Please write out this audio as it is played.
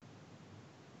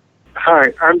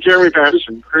Hi, I'm Jeremy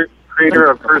Bastion, creator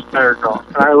of First Tire Call,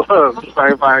 and I love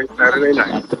Sci-Fi Saturday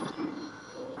Night.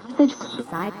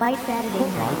 Sci-Fi Saturday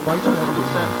Night. Sci-Fi Saturday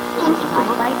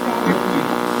Night.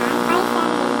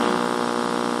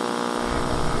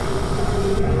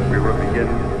 We will begin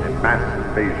a mass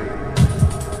invasion.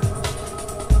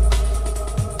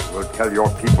 We'll tell your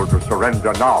people to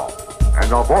surrender now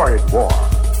and avoid war.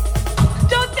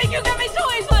 Don't think you get me so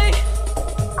easily!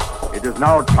 It is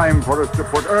now time for us to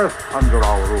put Earth under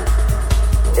our rule.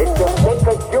 It's your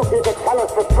sacred duty to tell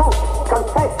us the truth.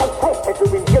 Confess that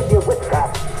you've been guilty of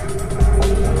witchcraft.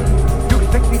 You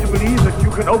expect me to believe that you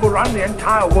can overrun the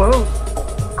entire world?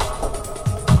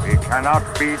 We cannot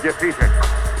be defeated.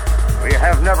 We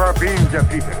have never been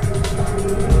defeated.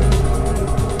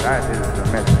 That is the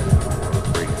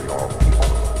message. Bring your people.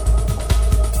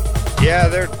 Yeah,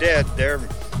 they're dead. They're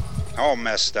all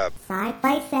messed up.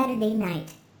 Sci-Fi Saturday Night.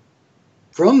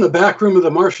 From the back room of the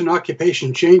Martian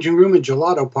occupation changing room and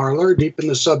gelato parlor deep in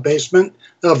the sub-basement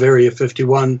of Area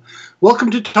 51, welcome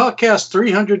to TalkCast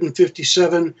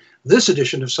 357, this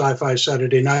edition of Sci-Fi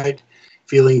Saturday Night.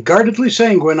 Feeling guardedly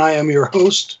sanguine, I am your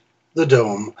host, The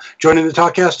Dome. Joining the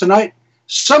TalkCast tonight,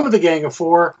 some of the Gang of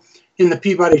Four. In the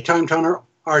Peabody Time Tuner,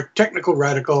 our technical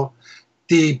radical,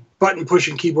 the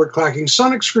button-pushing, keyboard-clacking,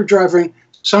 sonic screwdriving,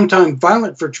 sometime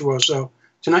violent virtuoso.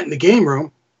 Tonight in the game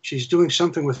room, she's doing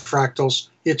something with fractals.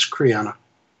 It's Kriana.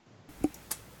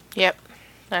 Yep,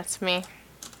 that's me.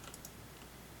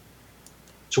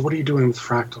 So what are you doing with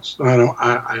fractals?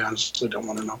 I honestly don't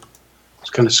want to know.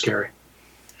 It's kind of scary.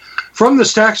 From the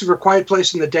stacks of her quiet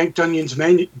place in the Dank Dungeons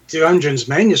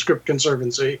Manuscript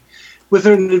Conservancy, with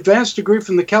an advanced degree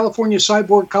from the California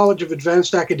Cyborg College of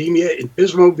Advanced Academia in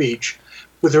Pismo Beach,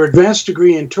 with her advanced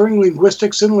degree in Turing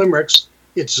Linguistics and Limericks,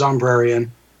 it's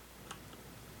Zombrarian.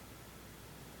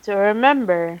 So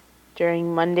remember,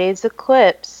 during Monday's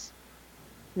eclipse,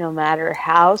 no matter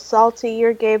how salty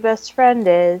your gay best friend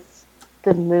is,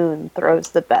 the moon throws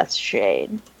the best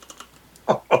shade.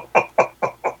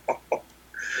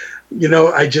 You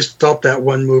know, I just felt that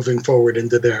one moving forward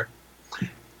into there.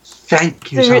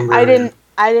 Thank you, Zombrarian.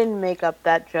 I didn't make up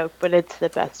that joke, but it's the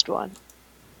best one.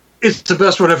 It's the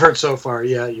best one I've heard so far.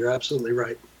 Yeah, you're absolutely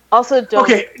right. Also, don't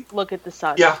look at the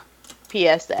sun. Yeah.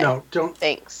 PSA. No, don't.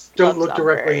 Thanks. Don't look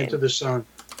directly into the sun.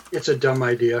 It's a dumb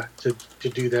idea to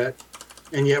do that.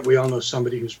 And yet we all know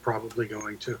somebody who's probably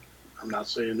going to. I'm not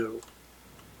saying no.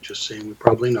 Just saying we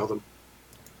probably know them.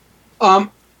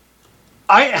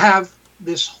 I have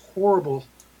this horrible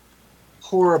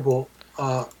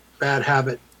bad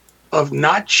habit of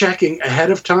not checking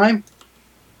ahead of time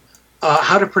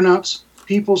how to pronounce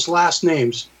people's last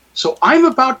names. So I'm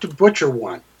about to butcher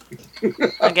one.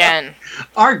 Again.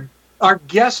 Our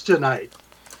guest tonight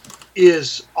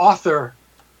is author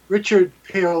Richard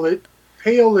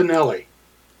Paolinelli.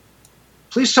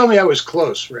 Please tell me I was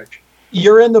close, Rich.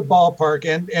 You're in the ballpark,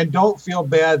 and don't feel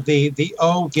bad. The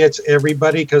O gets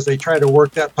everybody because they try to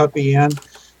work that puppy in.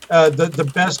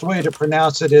 The best way to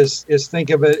pronounce it is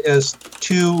think of it as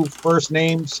two first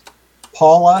names,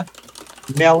 Paula,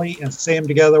 Nelly, and say them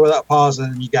together without pausing,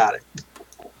 and you got it.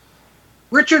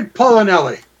 Richard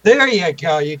Paolinelli. There you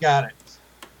go. You got it.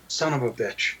 Son of a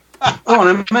bitch. Oh, and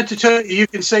I meant to tell you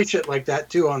can say shit like that,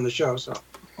 too, on the show. So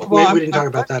we didn't talk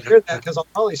about that. Because I'll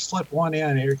probably slip one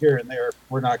in here and there.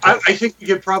 We're not. I think you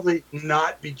could probably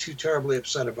not be too terribly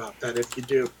upset about that if you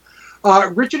do.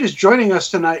 Richard is joining us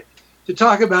tonight to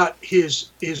talk about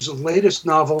his latest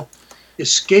novel,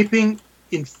 Escaping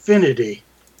Infinity,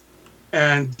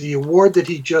 and the award that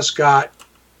he just got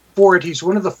for it. He's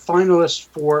one of the finalists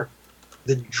for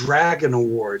the Dragon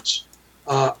Awards,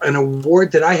 an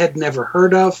award that I had never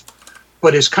heard of,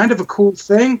 but is kind of a cool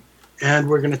thing. And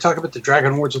we're going to talk about the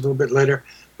Dragon Awards a little bit later.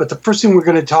 But the first thing we're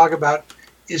going to talk about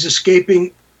is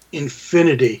Escaping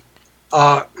Infinity.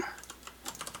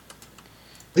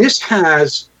 This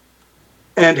has,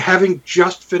 and having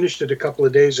just finished it a couple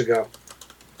of days ago,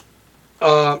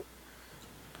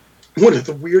 one of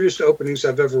the weirdest openings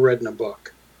I've ever read in a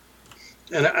book.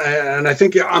 And I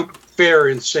think I'm fair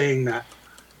in saying that.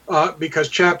 Because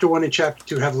Chapter 1 and Chapter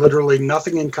 2 have literally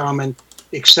nothing in common,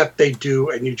 except they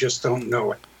do, and you just don't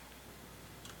know it.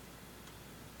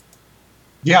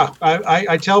 Yeah,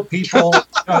 I tell people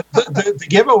the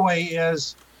giveaway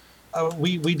is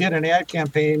we did an ad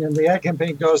campaign, and the ad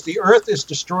campaign goes, the Earth is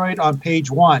destroyed on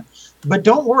page 1. But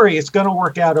don't worry, it's going to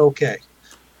work out okay.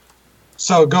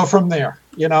 So go from there,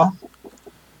 you know?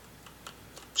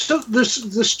 So the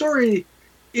story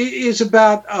is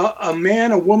about a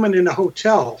man, a woman in a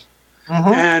hotel.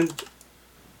 Mm-hmm. And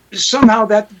somehow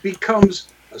that becomes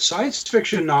a science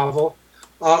fiction novel,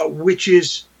 which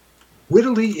is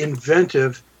wittily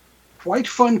inventive quite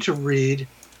fun to read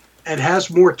and has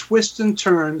more twists and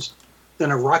turns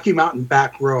than a Rocky Mountain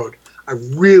back road. I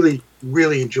really,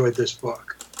 really enjoyed this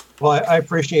book. Well, I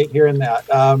appreciate hearing that.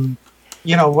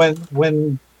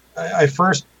 When I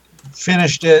first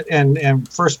finished it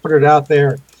and first put it out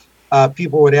there,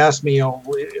 people would ask me,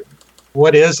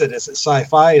 what is it? Is it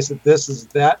sci-fi? Is it this? Is it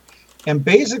that? And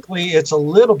basically, it's a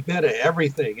little bit of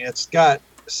everything. It's got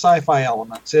sci-fi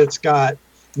elements. It's got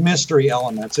mystery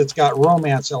elements. It's got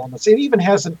romance elements. It even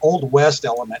has an Old West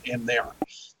element in there.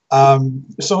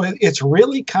 So it's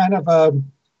really kind of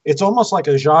it's almost like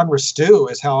a genre stew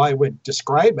is how I would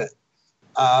describe it.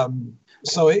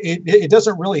 So it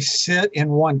doesn't really sit in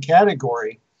one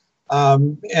category.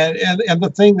 And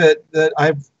the thing that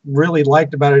I've really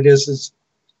liked about it is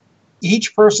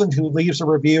each person who leaves a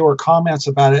review or comments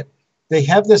about it, they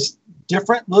have this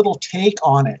different little take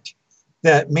on it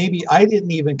that maybe I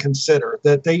didn't even consider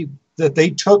that they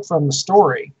took from the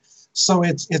story. So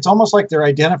it's almost like they're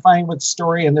identifying with the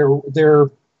story and they're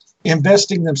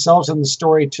investing themselves in the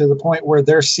story to the point where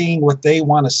they're seeing what they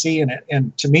want to see in it.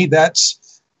 And to me,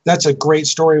 that's a great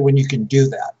story when you can do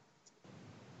that.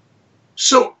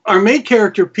 So our main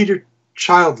character, Peter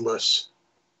Childress.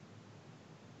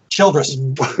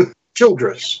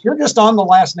 You're just on the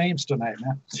last names tonight,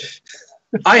 man.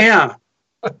 I am.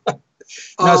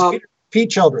 No, it's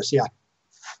Pete Childress, yeah.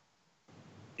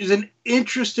 Is an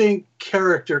interesting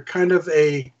character, kind of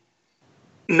a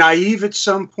naive at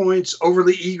some points,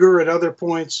 overly eager at other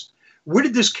points. Where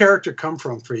did this character come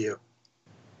from for you?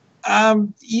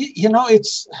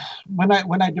 It's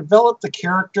when I developed the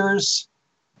characters,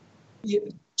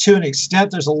 to an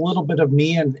extent, there's a little bit of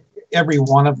me in every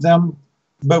one of them.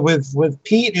 But with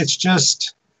Pete, it's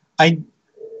just I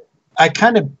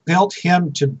kind of built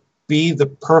him to be the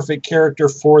perfect character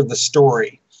for the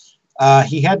story.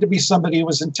 He had to be somebody who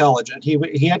was intelligent.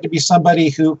 He had to be somebody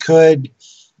who could,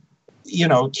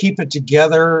 keep it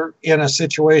together in a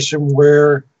situation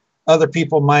where other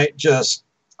people might just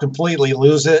completely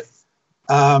lose it.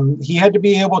 He had to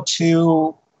be able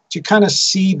to kind of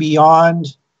see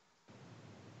beyond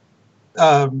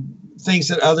things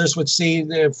that others would see.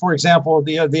 For example,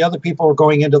 the other people are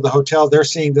going into the hotel. They're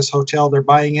seeing this hotel. They're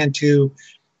buying into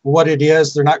what it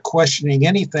is. They're not questioning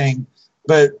anything.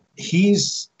 But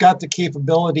he's got the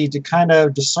capability to kind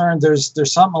of discern there's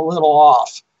something a little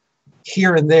off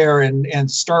here and there and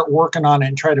start working on it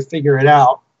and try to figure it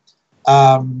out.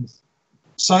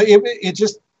 So it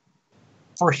just,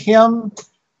 for him,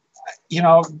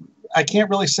 I can't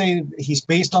really say he's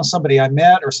based on somebody I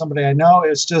met or somebody I know.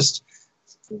 It's just,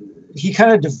 he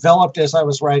kind of developed as I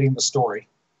was writing the story.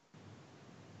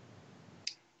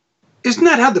 Isn't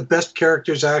that how the best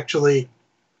characters actually,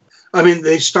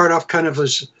 they start off kind of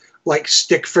as like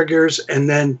stick figures and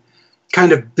then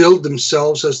kind of build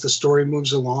themselves as the story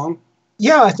moves along?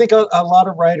 Yeah, I think a lot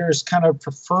of writers kind of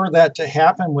prefer that to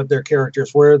happen with their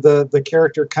characters, where the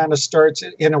character kind of starts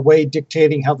in a way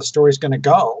dictating how the story's going to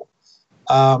go.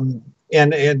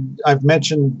 And I've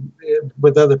mentioned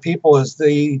with other people is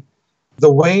the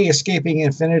way Escaping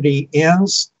Infinity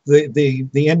ends, the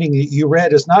ending that you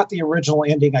read is not the original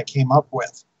ending I came up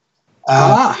with.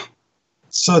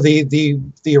 So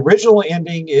the original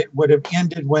ending, it would have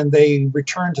ended when they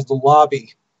returned to the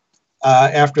lobby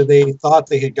after they thought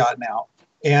they had gotten out,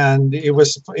 and it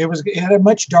had a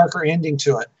much darker ending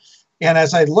to it. And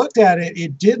as I looked at it,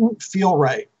 it didn't feel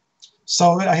right.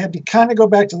 So I had to kind of go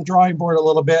back to the drawing board a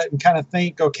little bit and kind of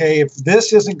think, okay, if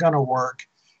this isn't going to work,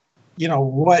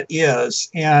 what is?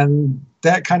 And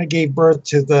that kind of gave birth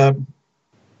to the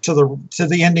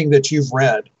ending that you've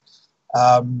read.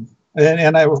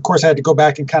 And I, of course, had to go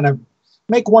back and kind of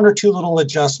make one or two little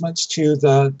adjustments to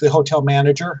the hotel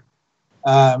manager.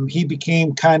 He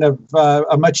became kind of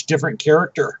a much different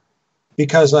character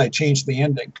because I changed the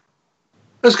ending.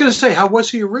 I was going to say, how was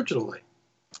he originally?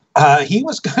 He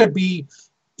was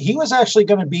actually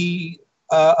going to be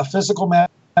a physical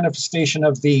manifestation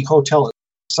of the hotel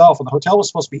itself, and the hotel was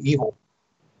supposed to be evil.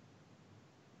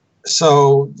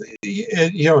 So,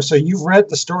 so you've read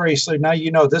the story, so now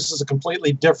this is a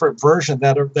completely different version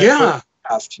that yeah,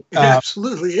 it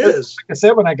absolutely is. Like I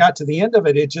said, when I got to the end of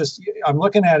it, I'm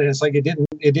looking at it, it's like it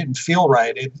didn't feel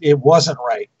right. It wasn't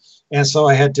right, and so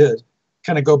I had to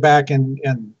kind of go back and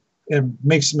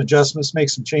make some adjustments, make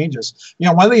some changes.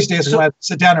 One of these days, when I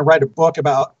sit down and write a book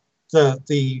about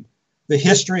the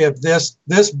history of this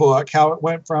book, how it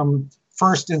went from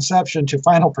first inception to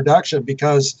final production,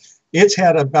 because it's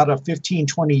had about a 15,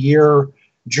 20 year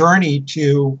journey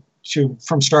to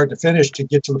from start to finish to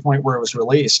get to the point where it was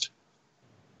released.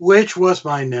 Which was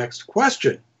my next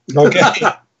question. Okay.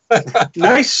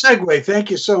 Nice segue.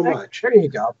 Thank you so much. There you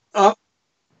go.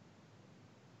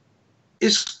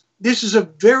 this is a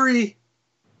very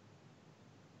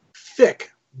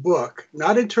thick book,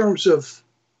 not in terms of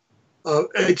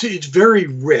it's very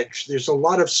rich. There's a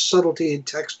lot of subtlety and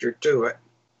texture to it.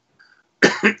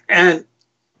 And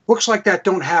books like that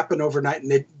don't happen overnight,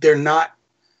 and they're not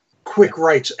quick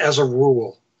writes as a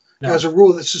rule. No. As a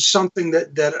rule, this is something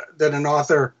that an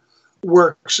author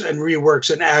works and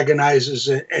reworks and agonizes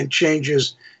and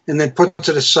changes and then puts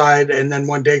it aside, and then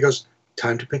one day goes,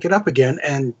 time to pick it up again.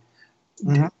 And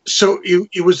so you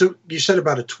said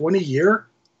about a 20-year?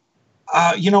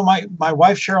 My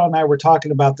wife Cheryl and I were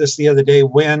talking about this the other day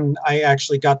when I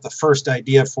actually got the first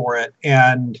idea for it.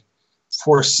 And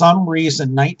for some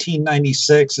reason,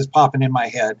 1996 is popping in my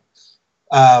head.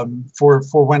 For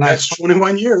when That's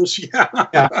 21 years,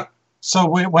 yeah. So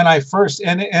when I first,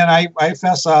 and I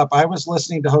fess up, I was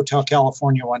listening to Hotel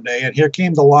California one day, and here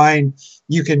came the line,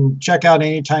 you can check out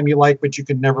anytime you like, but you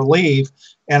can never leave.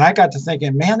 And I got to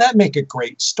thinking, man, that'd make a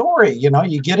great story.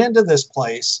 You get into this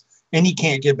place and you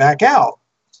can't get back out.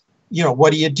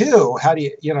 What do you do? How do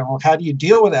you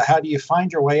deal with it? How do you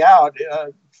find your way out?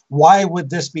 Why would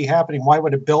this be happening? Why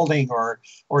would a building or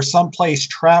some place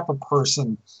trap a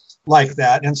person like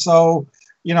that? And so,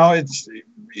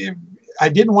 I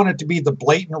didn't want it to be the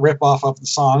blatant ripoff of the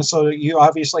song. So you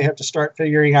obviously have to start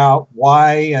figuring out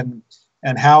why and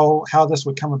how this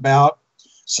would come about.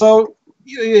 So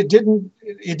it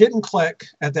didn't click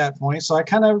at that point. So I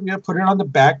kind of put it on the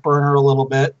back burner a little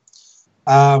bit.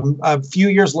 A few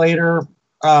years later,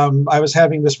 I was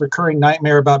having this recurring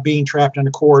nightmare about being trapped in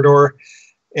a corridor,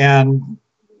 and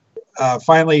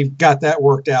finally got that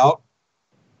worked out.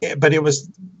 But it was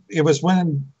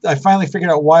when I finally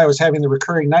figured out why I was having the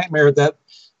recurring nightmare that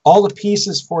all the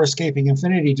pieces for Escaping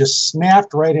Infinity just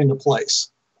snapped right into place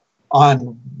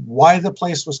on why the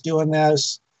place was doing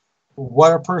this,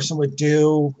 what a person would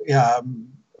do,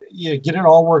 get it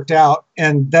all worked out.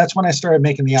 And that's when I started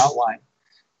making the outline.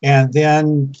 And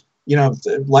then,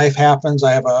 life happens.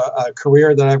 I have a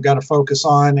career that I've got to focus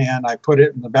on, and I put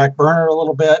it in the back burner a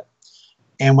little bit.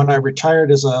 And when I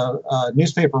retired as a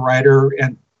newspaper writer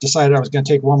and decided I was going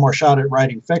to take one more shot at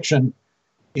writing fiction,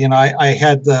 I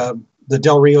had the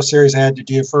Del Rio series I had to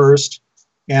do first.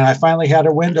 And I finally had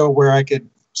a window where I could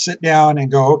sit down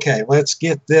and go, okay, let's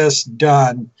get this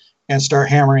done and start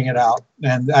hammering it out.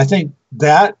 And I think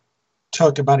that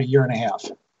took about a year and a half.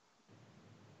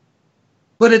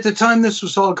 But at the time this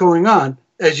was all going on,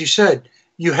 as you said,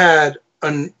 you had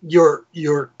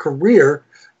your career,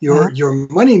 your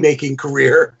money-making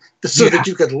career, so that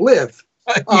you could live.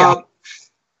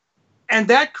 And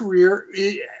that career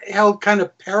held kind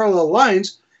of parallel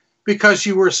lines because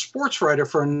you were a sports writer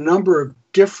for a number of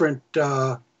different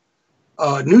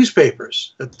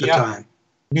newspapers at the time.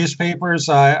 Newspapers.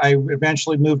 I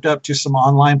eventually moved up to some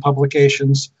online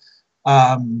publications.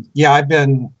 I've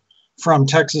been from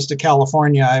Texas to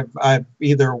California. I've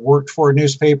either worked for a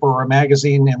newspaper or a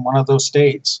magazine in one of those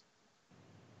states.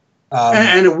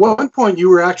 And at one point, you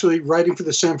were actually writing for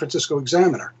the San Francisco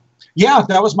Examiner. Yeah,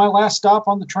 that was my last stop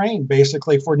on the train,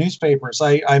 basically, for newspapers.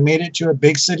 I made it to a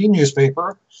big city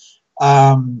newspaper.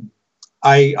 I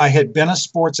had been a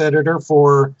sports editor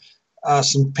for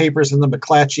some papers in the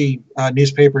McClatchy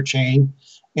newspaper chain.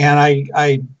 And I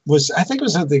think it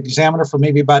was at the Examiner for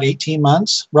maybe about 18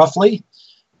 months, roughly.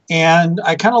 And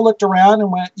I kind of looked around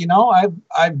and went,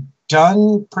 I've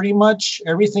done pretty much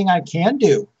everything I can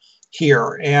do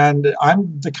here. And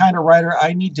I'm the kind of writer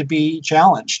I need to be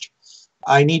challenged.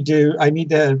 I need to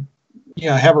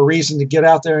have a reason to get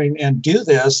out there and do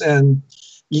this. And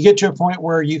you get to a point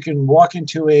where you can walk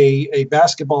into a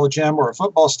basketball gym or a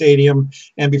football stadium,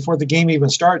 and before the game even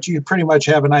starts, you pretty much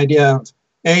have an idea of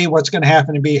A, what's going to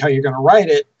happen, and B, how you're going to write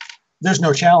it. There's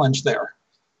no challenge there.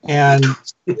 And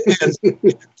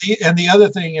the other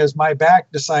thing is my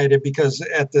back decided, because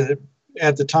at the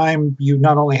time you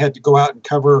not only had to go out and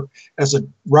cover as a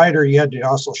writer, you had to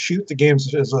also shoot the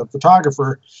games as a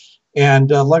photographer.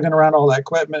 And lugging around all that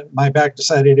equipment, my back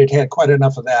decided it had quite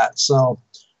enough of that. So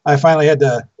I finally had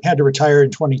to retire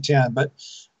in 2010. But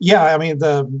yeah, I mean,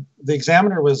 the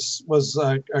Examiner was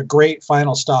a great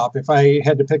final stop. If I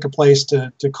had to pick a place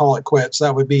to call it quits,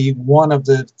 that would be one of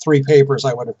the three papers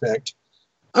I would have picked.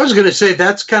 I was going to say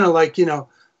that's kind of like, getting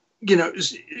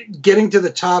to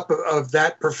the top of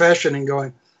that profession and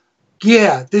going,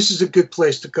 yeah, this is a good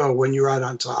place to go when you're out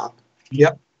on top.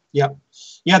 Yep. Yeah,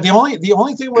 the only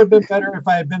thing would have been better if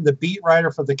I had been the beat writer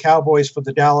for the Cowboys for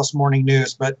the Dallas Morning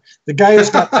News, but the guy who's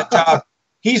got that job,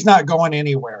 he's not going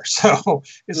anywhere. So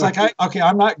it's like,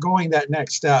 I'm not going that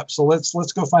next step. So let's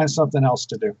go find something else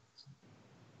to do.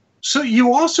 So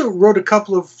you also wrote a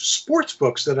couple of sports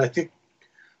books that I think,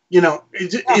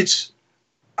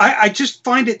 I just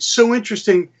find it so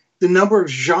interesting, the number of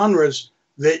genres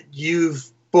that you've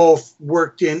both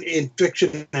worked in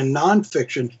fiction and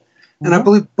nonfiction. Mm-hmm. And I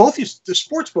believe both the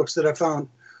sports books that I found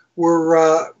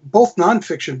were both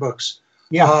nonfiction books.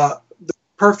 Yeah. The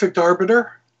Perfect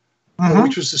Arbiter, mm-hmm.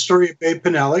 which was the story of Babe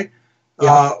Pinelli,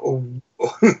 yeah.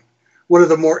 One of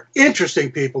the more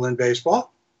interesting people in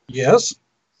baseball. Yes.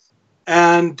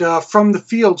 And From the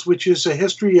Fields, which is a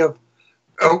history of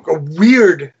a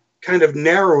weird kind of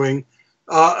narrowing,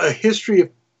 a history of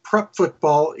prep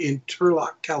football in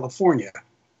Turlock, California.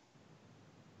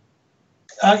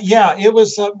 Yeah, it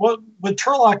was with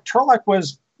Turlock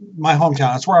was my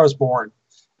hometown. That's where I was born.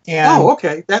 And,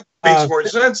 okay, that makes more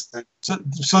sense then.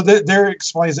 So there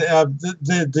explains it.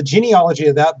 The genealogy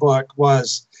of that book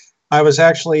was, I was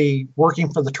actually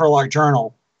working for the Turlock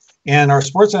Journal, and our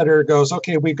sports editor goes,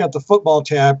 "Okay, we've got the football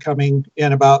tab coming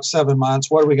in about 7 months.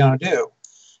 What are we going to do?"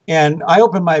 And I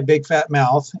opened my big fat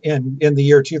mouth in the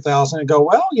year 2000 and go,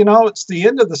 "Well, it's the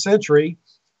end of the century.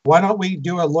 Why don't we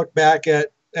do a look back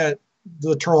at the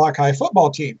Turlock High football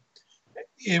team?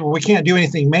 We can't do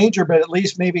anything major, but at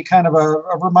least maybe kind of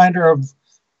a reminder of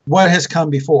what has come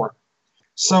before."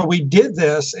 So we did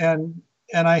this, and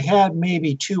I had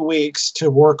maybe 2 weeks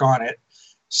to work on it.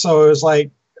 So it was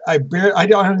like, I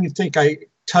don't even think I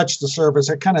touched the surface.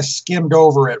 I kind of skimmed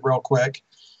over it real quick.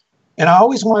 And I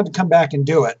always wanted to come back and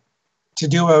do it, to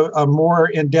do a more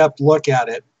in-depth look at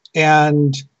it.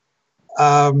 And,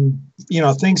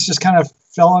 things just kind of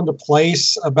fell into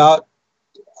place about,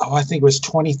 I think it was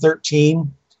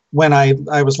 2013, when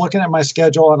I was looking at my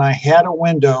schedule and I had a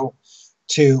window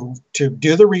to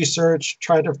do the research,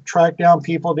 try to track down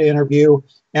people to interview,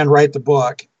 and write the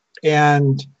book.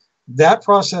 And that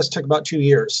process took about 2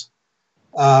 years,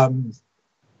 of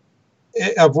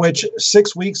which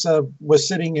 6 weeks was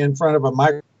sitting in front of a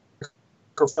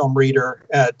microfilm reader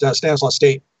at Stanislaus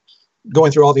State,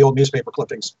 going through all the old newspaper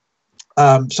clippings.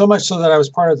 So much so that I was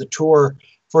part of the tour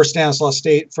for Stanislaus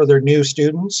State for their new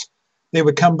students. They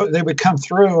would come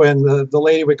through, and the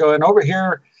lady would go, "And over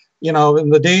here, in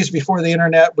the days before the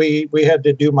internet, we had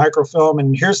to do microfilm,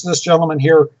 and here's this gentleman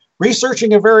here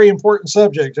researching a very important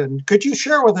subject. And could you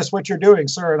share with us what you're doing,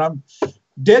 sir?" And I'm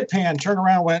deadpan, turned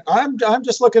around and went, I'm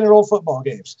just looking at old football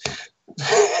games.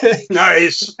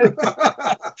 Nice.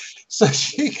 So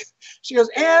she goes,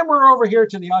 "And we're over here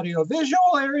to the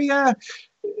audiovisual area."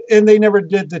 And they never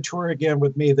did the tour again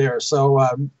with me there. So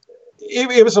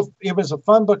it was a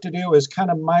fun book to do. It was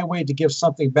kind of my way to give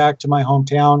something back to my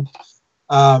hometown.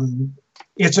 I'm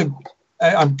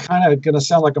kind of going to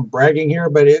sound like I'm bragging here,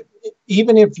 but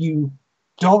even if you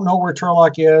don't know where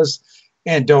Turlock is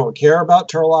and don't care about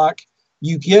Turlock,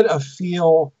 you get a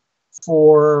feel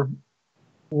for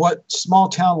what small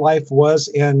town life was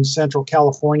in Central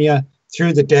California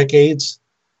through the decades.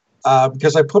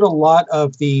 Because I put a lot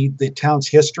of the town's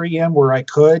history in where I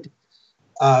could,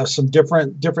 some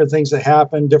different things that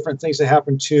happened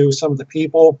to some of the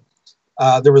people.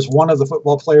 There was one of the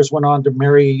football players went on to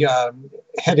marry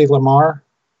Hedy Lamarr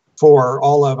for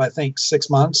all of, I think, 6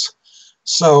 months.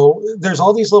 So there's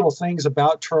all these little things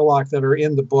about Turlock that are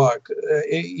in the book,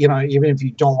 even if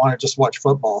you don't want to just watch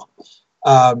football,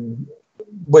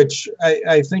 which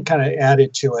I think kind of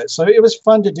added to it. So it was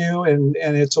fun to do, and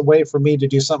it's a way for me to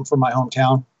do something for my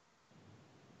hometown.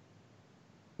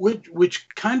 Which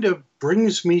kind of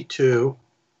brings me to,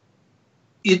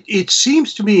 it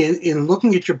seems to me in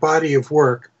looking at your body of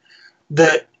work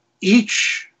that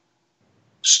each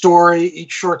story,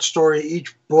 each short story,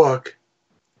 each book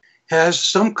has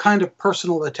some kind of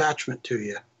personal attachment to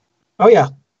you. Oh, yeah.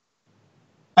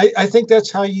 I think that's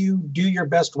how you do your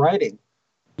best writing.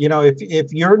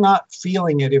 If you're not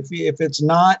feeling it, if it's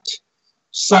not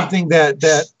something that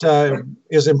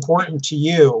is important to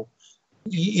you,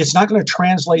 it's not going to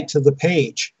translate to the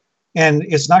page, and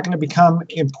it's not going to become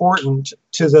important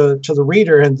to the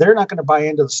reader, and they're not going to buy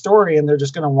into the story, and they're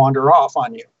just going to wander off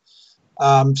on you.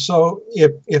 So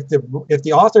if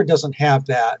the author doesn't have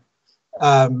that,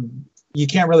 you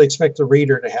can't really expect the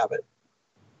reader to have it.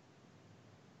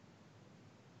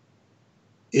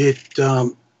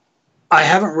 I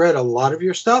haven't read a lot of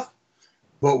your stuff,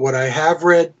 but what I have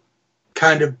read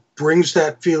kind of brings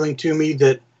that feeling to me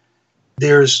that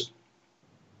there's,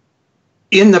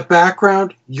 in the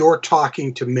background, you're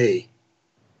talking to me.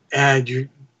 And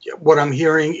what I'm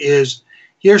hearing is,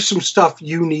 here's some stuff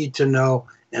you need to know,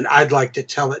 and I'd like to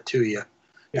tell it to you.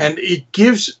 Yeah. And it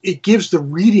gives the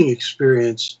reading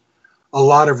experience a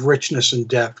lot of richness and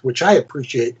depth, which I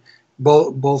appreciate,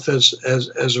 both as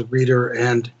a reader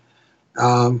and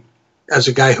as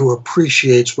a guy who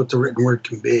appreciates what the written word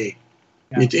can be.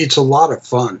 Yeah. It's a lot of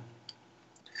fun.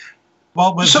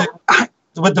 Well,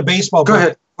 with the baseball Go book.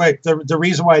 ahead. Quick, the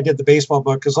reason why I did the baseball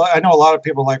book, because I know a lot of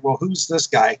people are like, well, who's this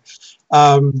guy?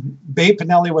 Babe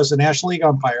Pinelli was a National League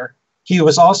umpire. He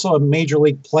was also a major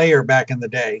league player back in the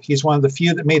day. He's one of the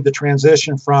few that made the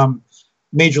transition from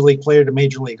major league player to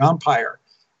major league umpire.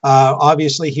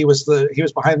 Obviously, he was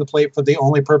behind the plate for the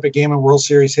only perfect game in World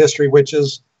Series history, which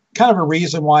is kind of a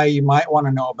reason why you might want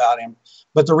to know about him.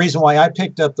 But the reason why I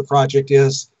picked up the project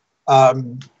is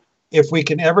if we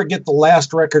can ever get the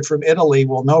last record from Italy,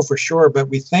 we'll know for sure. But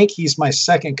we think he's my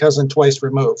second cousin twice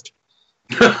removed.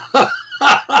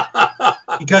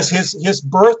 Because his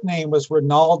birth name was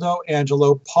Ronaldo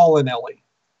Angelo Polinelli.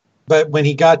 But when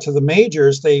he got to the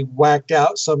majors, they whacked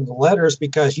out some of the letters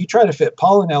because you try to fit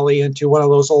Polinelli into one of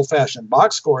those old-fashioned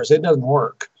box scores, it doesn't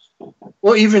work.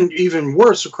 Well, even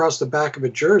worse, across the back of a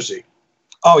jersey.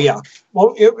 Oh, yeah.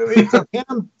 Well,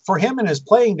 for him in his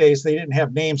playing days, they didn't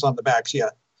have names on the backs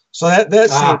yet. So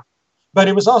that's but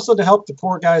it was also to help the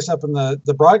poor guys up in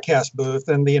the broadcast booth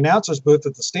and the announcers booth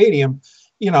at the stadium.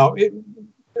 You know,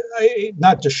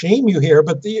 not to shame you here,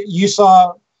 but you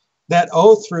saw that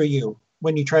O through you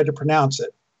when you tried to pronounce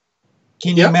it.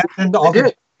 Can you imagine all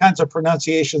the kinds of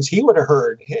pronunciations he would have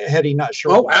heard had he not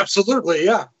shown? Oh, absolutely,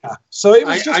 yeah. So it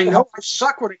was I know I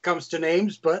suck when it comes to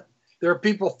names, but there are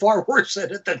people far worse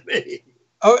at it than me.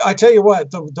 Oh, I tell you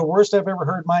what, the worst I've ever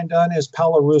heard mine done is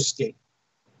Palaruski.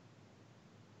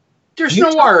 There's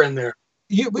no R in there.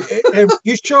 You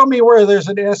show me where there's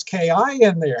an SKI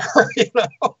in there. You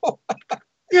know?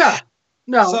 Yeah.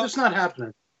 No, it's not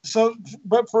happening. So,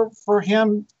 but for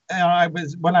him,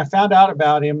 when I found out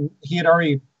about him, he had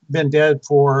already been dead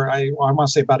for I want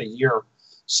to say about a year.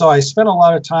 So I spent a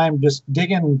lot of time just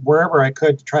digging wherever I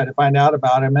could to try to find out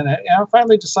about him, and I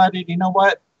finally decided, you know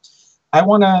what, I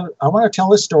want to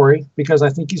tell his story because I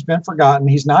think he's been forgotten.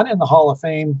 He's not in the Hall of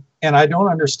Fame, and I don't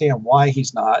understand why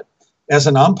he's not as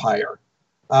an umpire.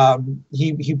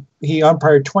 He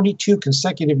umpired 22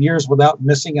 consecutive years without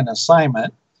missing an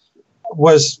assignment.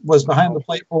 Was behind the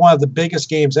plate for one of the biggest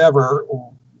games ever.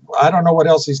 I don't know what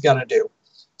else he's got to do.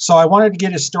 So I wanted to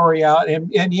get his story out.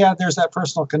 And yeah, there's that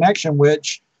personal connection,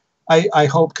 which I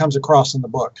hope comes across in the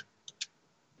book.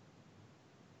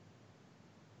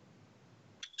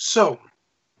 So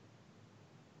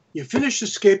you finished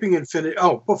Escaping Infinity.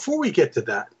 Oh, before we get to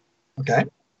that. Okay.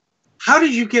 How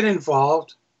did you get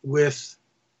involved with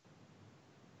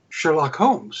Sherlock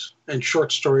Holmes and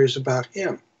short stories about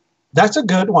him? That's a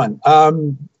good one.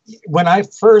 When I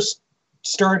first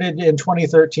started in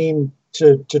 2013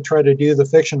 to try to do the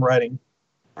fiction writing,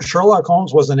 Sherlock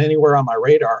Holmes wasn't anywhere on my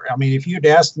radar. I mean, if you'd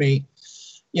asked me,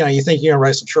 you know, you think you're going to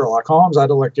write some Sherlock Holmes,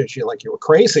 I'd have looked at you like you were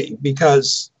crazy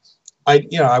because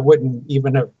I wouldn't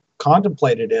even have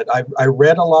contemplated it. I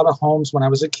read a lot of Holmes when I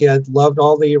was a kid, loved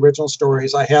all the original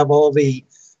stories. I have all the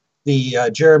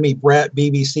Jeremy Brett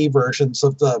BBC versions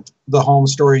of the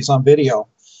Holmes stories on video.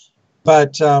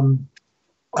 But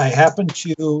I happened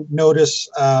to notice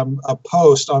a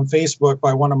post on Facebook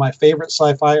by one of my favorite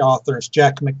sci-fi authors,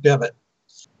 Jack McDevitt.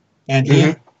 And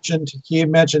he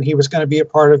mentioned he was going to be a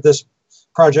part of this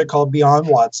project called Beyond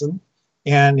Watson.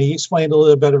 And he explained a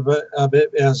little bit of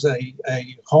it as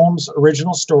a Holmes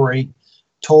original story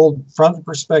told from the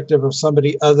perspective of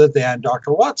somebody other than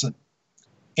Dr. Watson.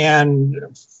 And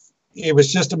it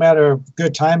was just a matter of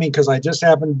good timing because I just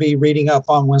happened to be reading up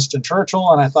on Winston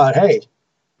Churchill, and I thought, hey,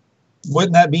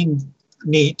 wouldn't that be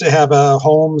neat to have a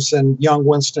Holmes and young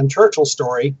Winston Churchill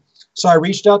story? So I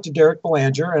reached out to Derek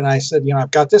Belanger, and I said, you know,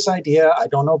 I've got this idea. I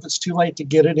don't know if it's too late to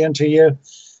get it into you.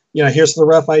 You know, here's the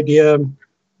rough idea.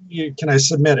 Can I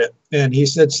submit it? And he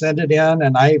said, send it in,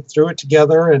 and I threw it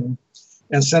together and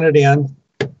sent it in.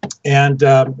 And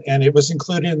it was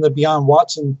included in the Beyond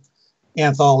Watson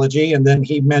anthology, and then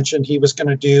he mentioned he was going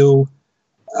to do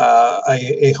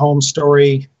a Holmes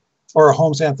story or a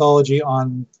Holmes anthology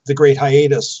on the Great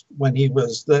Hiatus when he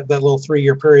was that little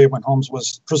 3-year period when Holmes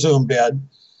was presumed dead.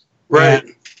 Right.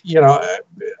 And, you know,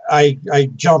 I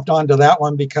jumped onto that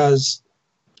one because,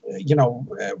 you know,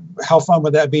 how fun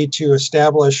would that be to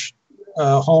establish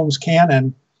Holmes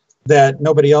canon that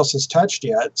nobody else has touched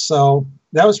yet? So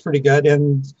that was pretty good.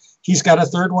 And he's got a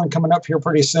third one coming up here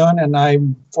pretty soon, and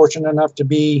I'm fortunate enough to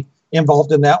be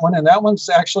involved in that one. And that one's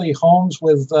actually Holmes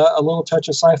with a little touch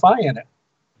of sci-fi in it.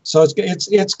 So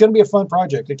it's going to be a fun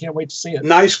project. I can't wait to see it.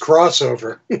 Nice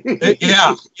crossover.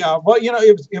 Yeah. Well, you know,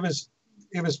 it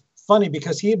was funny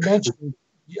because he had mentioned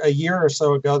a year or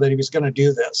so ago that he was going to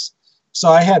do this. So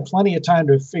I had plenty of time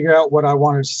to figure out what I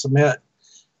wanted to submit.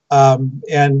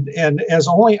 And as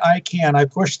only I can, I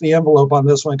pushed the envelope on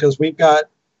this one because we've got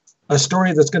a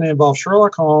story that's going to involve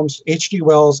Sherlock Holmes, H.G.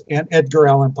 Wells, and Edgar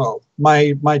Allan Poe,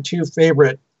 my two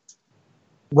favorite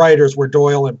writers were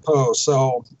Doyle and Poe.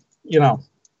 So,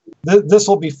 this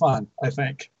will be fun, I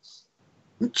think.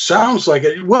 It sounds like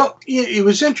it. Well, it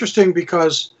was interesting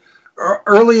because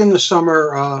early in the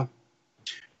summer,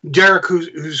 Derek,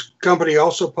 whose company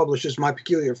also publishes My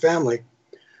Peculiar Family,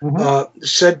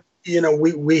 said,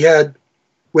 we had,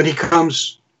 when he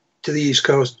comes to the East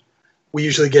Coast, we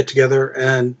usually get together,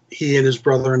 and he and his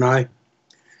brother and I,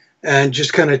 and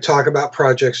just kind of talk about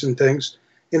projects and things.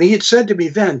 And he had said to me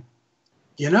then,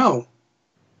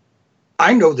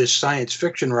 I know this science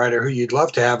fiction writer who you'd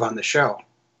love to have on the show.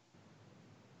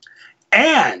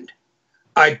 And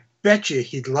I bet you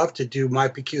he'd love to do My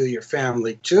Peculiar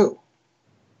Family too.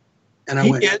 And I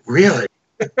went, really?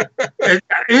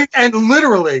 and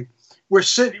literally, we're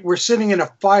sitting in a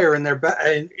fire in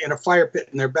in a fire pit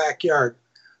in their backyard,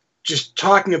 just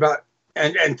talking about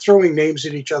and throwing names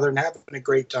at each other and having a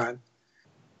great time.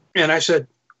 And I said,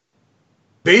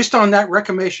 based on that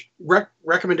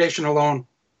recommendation alone,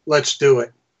 let's do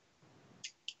it.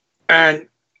 And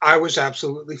I was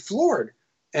absolutely floored.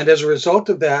 And as a result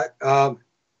of that,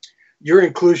 your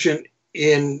inclusion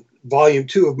in Volume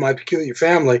 2 of My Peculiar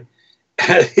Family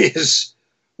is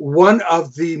one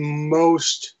of the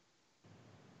most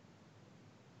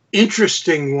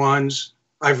interesting ones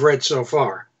I've read so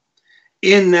far.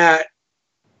 In that,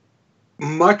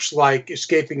 much like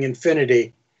Escaping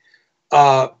Infinity,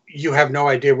 you have no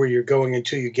idea where you're going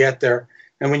until you get there.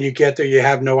 And when you get there, you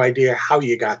have no idea how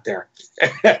you got there.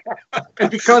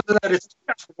 And because of that, it's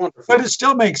wonderful. But it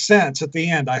still makes sense at the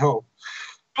end, I hope.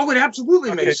 Oh, it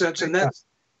absolutely makes sense. And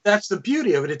that's the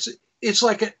beauty of it. It's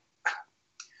like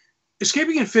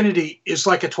Escaping Infinity is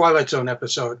like a Twilight Zone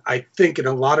episode, I think, in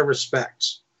a lot of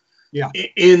respects. Yeah.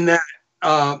 In that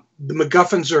the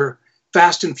MacGuffins are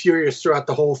fast and furious throughout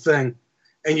the whole thing.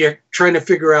 And you're trying to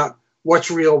figure out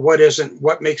what's real, what isn't,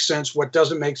 what makes sense, what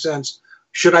doesn't make sense.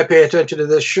 Should I pay attention to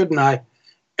this? Shouldn't I?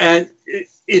 And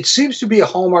it seems to be a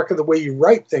hallmark of the way you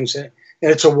write things, and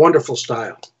it's a wonderful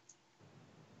style.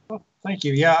 Well, thank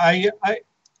you. Yeah,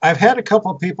 I've had a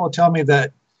couple of people tell me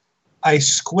that I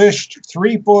squished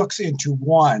 3 books into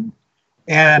one,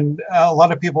 and a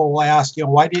lot of people will ask,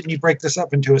 why didn't you break this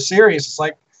up into a series? It's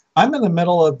like, I'm in the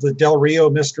middle of the Del Rio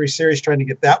mystery series trying to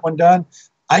get that one done.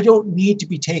 I don't need to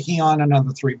be taking on another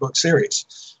 3-book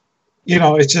series.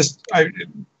 It's just I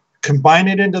combine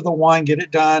it into the one, get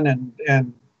it done,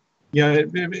 and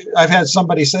I've had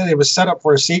somebody say it was set up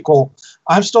for a sequel.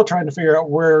 I'm still trying to figure out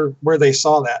where they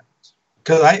saw that,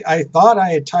 because I thought I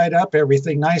had tied up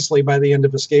everything nicely by the end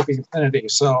of Escaping Infinity.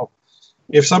 So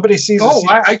if somebody sees,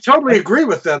 I totally agree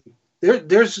with them.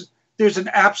 There's an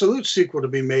absolute sequel to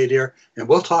be made here, and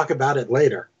we'll talk about it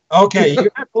later. Okay, you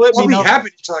have to let me know. I'll be happy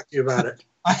to talk to you about it.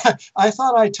 I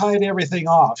thought I tied everything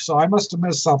off, so I must have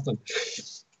missed something.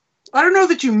 I don't know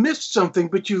that you missed something,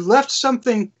 but you left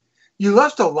something. You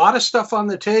left a lot of stuff on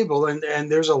the table, and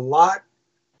there's a lot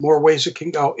more ways it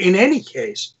can go. In any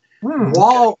case,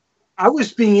 while I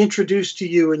was being introduced to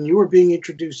you and you were being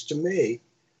introduced to me,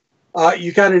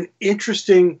 you got an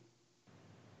interesting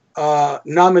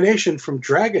nomination from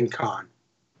Dragon Con.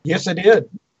 Yes, I did.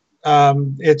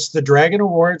 It's the Dragon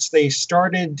Awards. They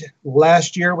started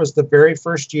last year, was the very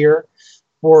first year.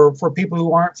 For people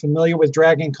who aren't familiar with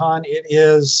Dragon Con, it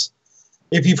is,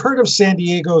 if you've heard of San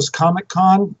Diego's Comic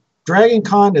Con, Dragon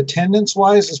Con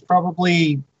attendance-wise is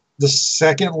probably the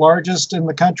second largest in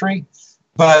the country.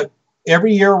 But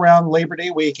every year around Labor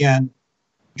Day weekend,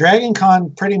 Dragon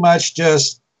Con pretty much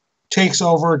just takes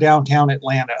over downtown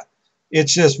Atlanta.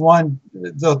 It's just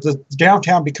the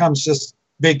downtown becomes just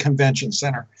big convention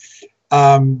center.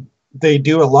 They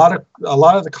do a lot of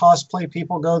the cosplay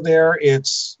people go there.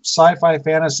 It's sci-fi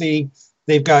fantasy.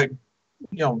 They've got,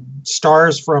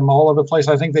 stars from all over the place.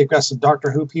 I think they've got some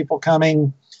Doctor Who people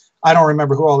coming. I don't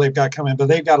remember who all they've got coming, but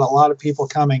they've got a lot of people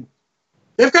coming.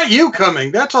 They've got you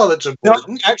coming. That's all that's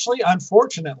important. No, actually,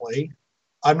 unfortunately,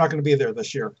 I'm not going to be there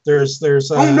this year. There's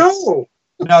there's a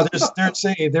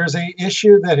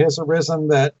issue that has arisen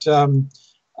that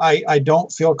I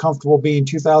don't feel comfortable being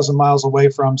 2,000 miles away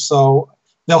from. So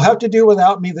they'll have to do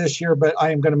without me this year, but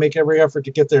I am going to make every effort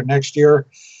to get there next year.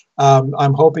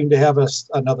 I'm hoping to have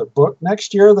another book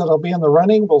next year that'll be in the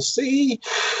running. We'll see.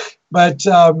 But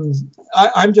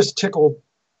I'm just tickled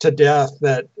to death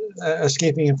that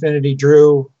Escaping Infinity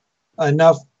drew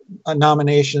enough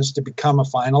nominations to become a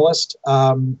finalist.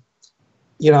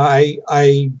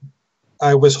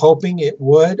 I was hoping it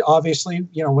would. Obviously,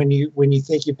 when you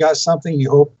think you've got something, you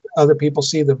hope other people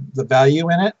see the value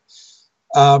in it.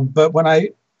 But when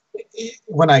I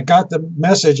got the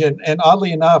message, and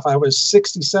oddly enough, I was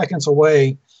 60 seconds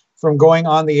away from going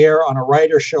on the air on a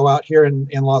writer show out here in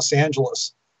Los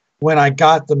Angeles. when I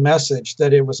got the message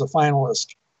that it was a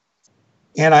finalist.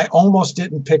 And I almost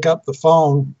didn't pick up the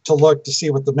phone to look to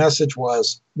see what the message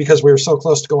was because we were so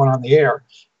close to going on the air.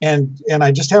 And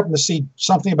I just happened to see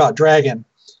something about Dragon.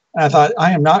 And I thought,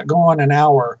 I am not going an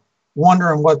hour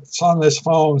wondering what's on this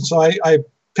phone. So I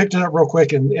picked it up real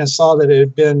quick and saw that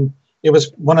it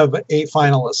was one of 8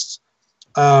 finalists.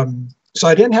 So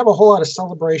I didn't have a whole lot of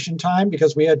celebration time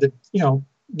because we had to,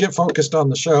 get focused on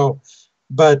the show.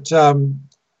 But,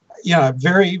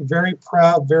 very, very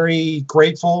proud, very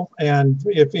grateful. And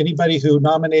if anybody who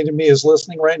nominated me is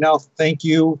listening right now, thank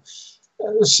you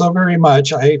so very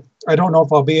much. I don't know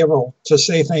if I'll be able to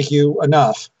say thank you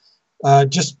enough.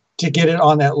 Just to get it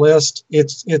on that list,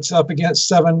 it's up against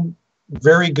 7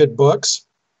 very good books.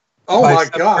 Oh my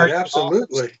God,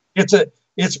 absolutely.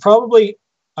 It's probably,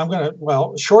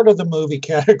 short of the movie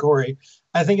category,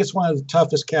 I think it's one of the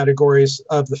toughest categories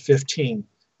of the 15.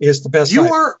 Is the best. You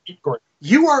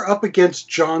are up against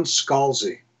John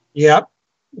Scalzi. Yep.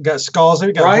 We got Scalzi,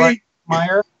 we got Brian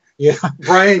Meyer. Yeah.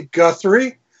 Brian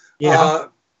Guthrie. Yeah.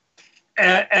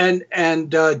 And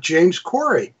James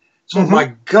Corey. So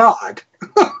my God.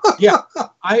 Yeah.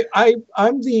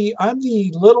 I'm the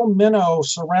little minnow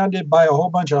surrounded by a whole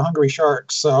bunch of hungry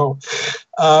sharks. So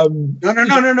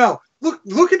No.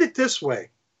 Look at it this way.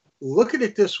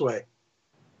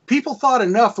 People thought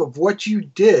enough of what you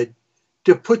did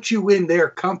to put you in their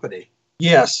company.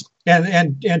 Yes.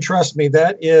 And trust me,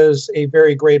 that is a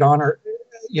very great honor.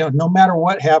 No matter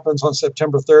what happens on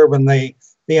September 3rd when they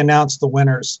announce the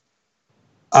winners,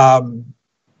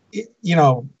 if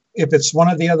it's one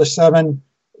of the other 7,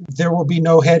 there will be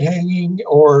no head hanging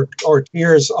or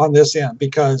tears on this end,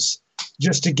 because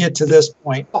just to get to this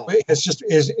point,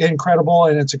 is incredible,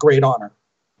 and it's a great honor.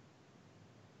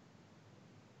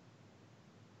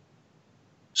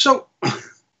 So,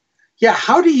 yeah,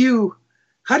 how do you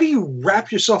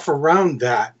wrap yourself around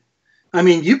that? I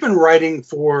mean, you've been writing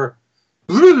for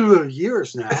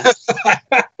years now.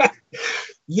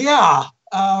 Yeah.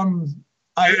 I'm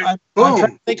trying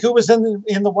to think who was in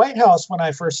the White House when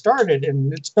I first started,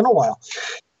 and it's been a while.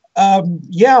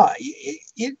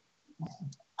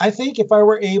 I think if I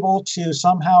were able to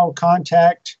somehow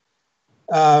contact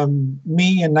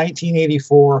me in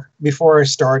 1984 before I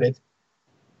started,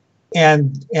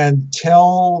 and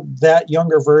tell that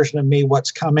younger version of me what's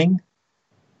coming,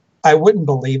 I wouldn't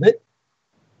believe it.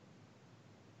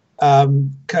 I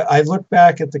look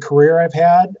back at the career I've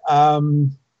had.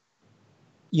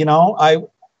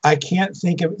 I can't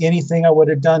think of anything I would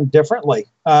have done differently.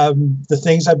 The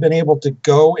things I've been able to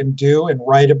go and do and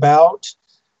write about,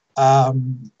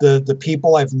 the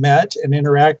people I've met and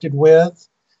interacted with,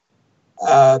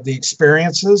 the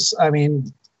experiences. I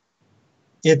mean,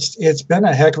 it's been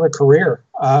a heck of a career.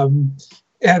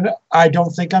 And I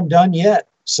don't think I'm done yet.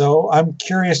 So I'm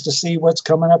curious to see what's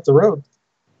coming up the road.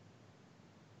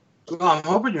 Well, I'm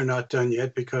hoping you're not done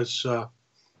yet, because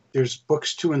there's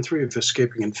books 2 and 3 of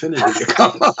Escaping Infinity to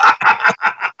come.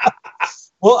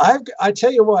 Well, I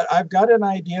tell you what, I've got an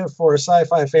idea for a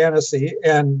sci-fi fantasy,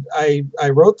 and I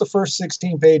wrote the first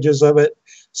 16 pages of it,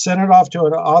 sent it off to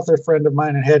an author friend of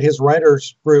mine, and had his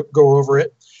writers group go over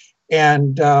it.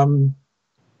 And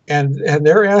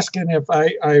they're asking if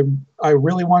I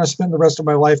really want to spend the rest of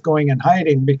my life going in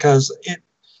hiding, because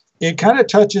it kind of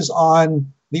touches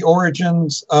on the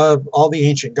origins of all the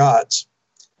ancient gods.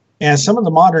 And some of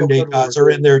the modern day gods are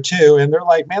in there too. And they're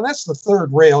like, man, that's the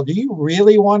third rail. Do you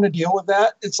really want to deal with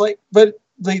that? It's like, but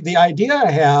the idea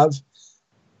I have,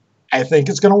 I think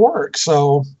it's going to work.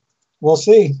 So we'll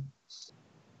see.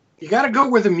 You got to go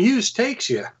where the muse takes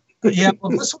you. Yeah,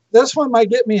 well, this one might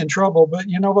get me in trouble, but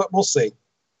you know what? We'll see.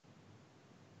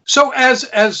 So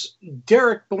as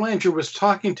Derek Belanger was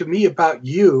talking to me about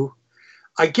you,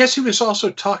 I guess he was also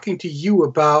talking to you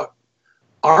about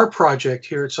our project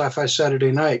here at Sci-Fi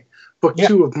Saturday Night, book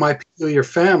 2 of My Peculiar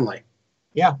Family.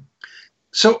 Yeah.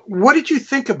 So what did you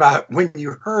think about when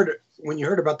you heard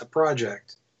about the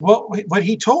project? Well, what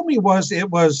he told me was it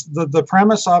was the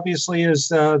premise obviously is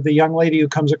the young lady who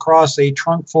comes across a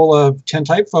trunk full of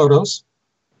tintype photos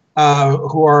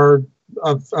who are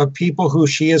of people who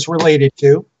she is related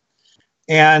to.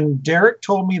 And Derek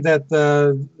told me that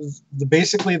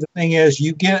basically the thing is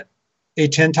you get a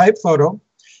tintype photo,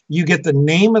 you get the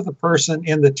name of the person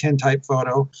in the tintype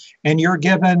photo, and you're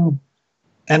given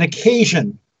an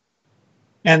occasion.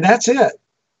 And that's it.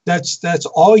 That's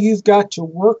all you've got to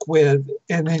work with.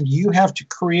 And then you have to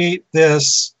create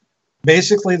this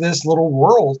little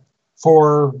world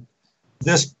for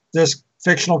this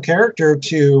fictional character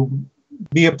to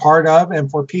be a part of, and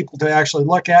for people to actually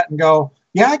look at and go,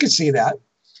 yeah, I could see that.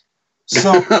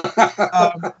 So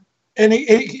And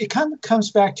it kind of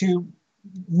comes back to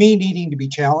me needing to be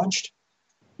challenged.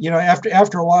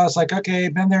 After a while, it's like, okay,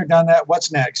 been there, done that.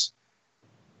 What's next?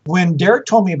 When Derek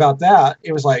told me about that,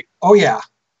 it was like, oh yeah,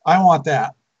 I want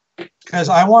that, because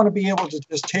I want to be able to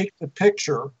just take the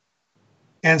picture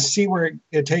and see where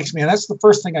it takes me. And that's the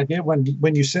first thing I did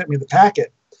when you sent me the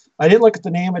packet. I didn't look at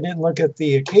the name. I didn't look at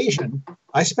the occasion.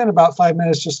 I spent about 5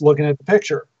 minutes just looking at the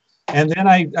picture, and then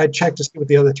I checked to see what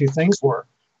the other two things were.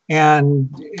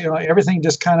 And everything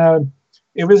just kind of,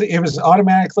 it was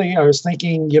automatically, I was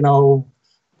thinking,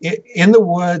 in the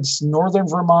woods, northern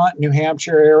Vermont, New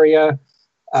Hampshire area,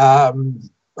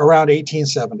 around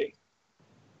 1870,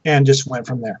 and just went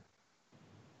from there.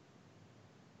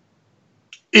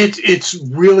 It's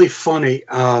really funny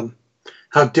how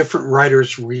different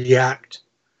writers react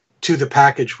to the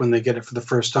package when they get it for the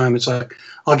first time. It's like,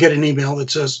 I'll get an email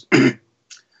that says,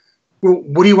 well,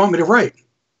 what do you want me to write?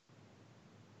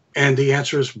 And the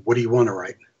answer is, what do you want to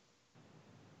write?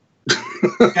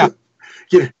 Yeah.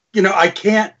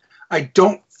 I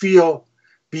don't feel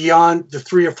beyond the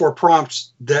 3 or 4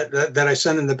 prompts that I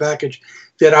send in the package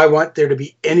that I want there to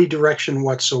be any direction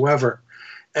whatsoever.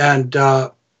 And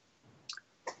I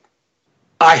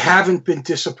haven't been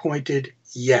disappointed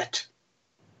yet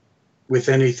with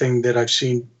anything that I've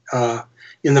seen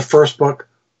in the first book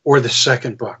or the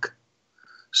second book.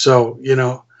 So,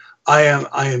 I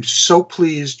am so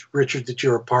pleased, Richard, that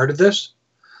you're a part of this.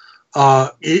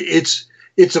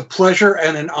 It's a pleasure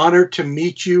and an honor to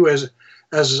meet you as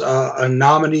a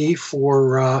nominee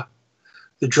for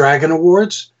the Dragon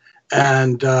Awards,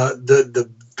 and the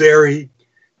very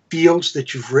fields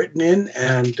that you've written in.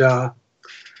 And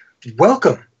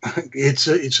welcome. It's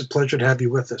a pleasure to have you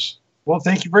with us. Well,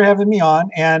 thank you for having me on.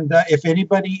 And if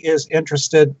anybody is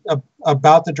interested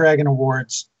about the Dragon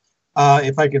Awards,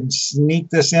 if I can sneak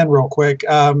this in real quick,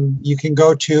 you can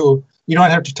go to, you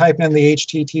don't have to type in the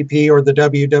HTTP or the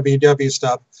www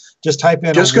stuff. Just type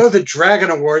in. Just go to the Dragon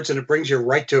Awards and it brings you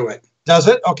right to it. Does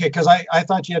it? Okay, because I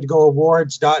thought you had to go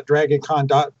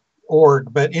awards.dragoncon.org.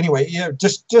 But anyway,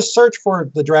 just search for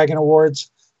the Dragon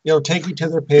Awards. It'll take you to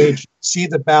their page, see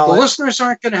the ballot. The listeners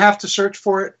aren't going to have to search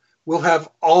for it. We'll have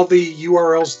all the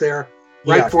URLs there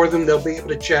for them. They'll be able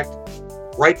to check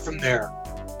right from there.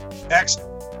 Excellent.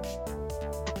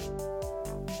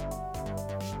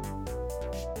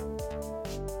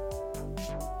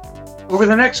 Over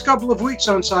the next couple of weeks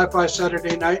on Sci-Fi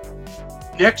Saturday Night,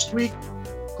 next week,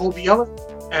 Colby Elliott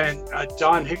and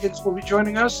Don Higgins will be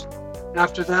joining us.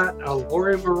 After that,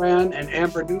 Lori Moran and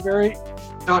Amber Newberry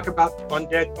talk about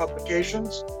Undead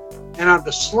Publications. And on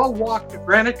the slow walk to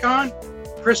GraniteCon,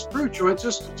 Chris Brew joins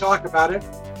us to talk about it,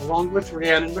 along with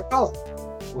Rhiannon McCullough.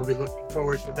 We'll be looking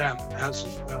forward to them as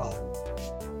well.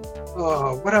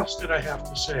 What else did I have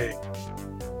to say?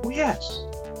 Oh, yes.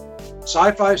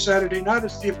 Sci-Fi Saturday Night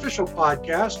is the official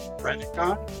podcast of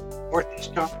GraniteCon,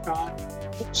 Northeast Comic Con,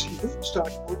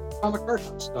 BooksandBoots.com,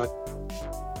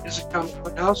 ComicArtHouse.com. Visit Comic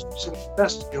Book House for some of the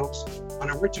best deals on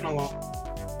original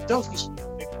art. Dozens of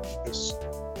this.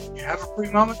 If you have a free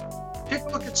moment, take a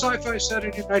look at Sci-Fi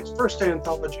Saturday Night's first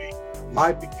anthology,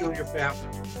 My Peculiar Family,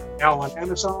 now on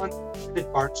Amazon and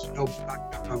at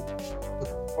BarnesandNoble.com.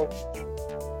 Looking forward to it.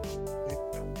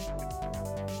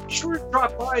 Be sure to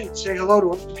drop by and say hello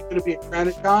to us. We're going to be at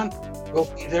GraniteCon. We'll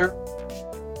be there.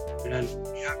 And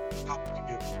we have to talk to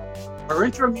you. Our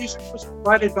intro music was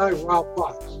provided by Rob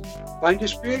Watts. Find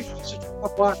his creations at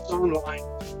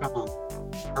RobWattsOnline.com.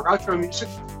 Our outro music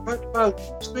was provided by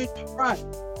Lawrence Baby Pride.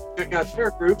 Check out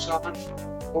their groups on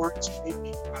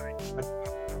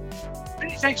LawrenceBabyPride.com.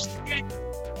 Many thanks to the gang.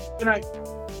 Good night.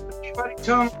 Everybody,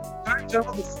 time to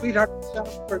all the sweetheart stuff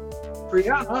for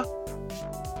Brianna.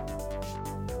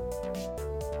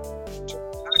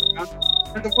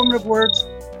 And the woman of words,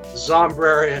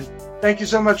 Zombrarian. Thank you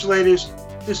so much, ladies.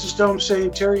 This is Dome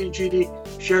saying Terry and GD,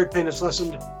 shared pain is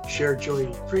lessened, shared joy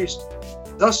increased.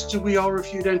 Thus do we all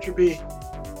refute entropy.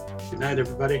 Good night,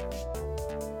 everybody.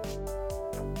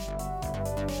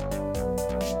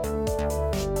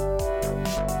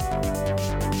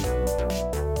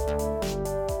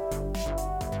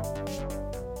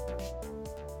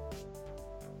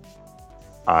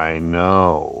 I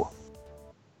know.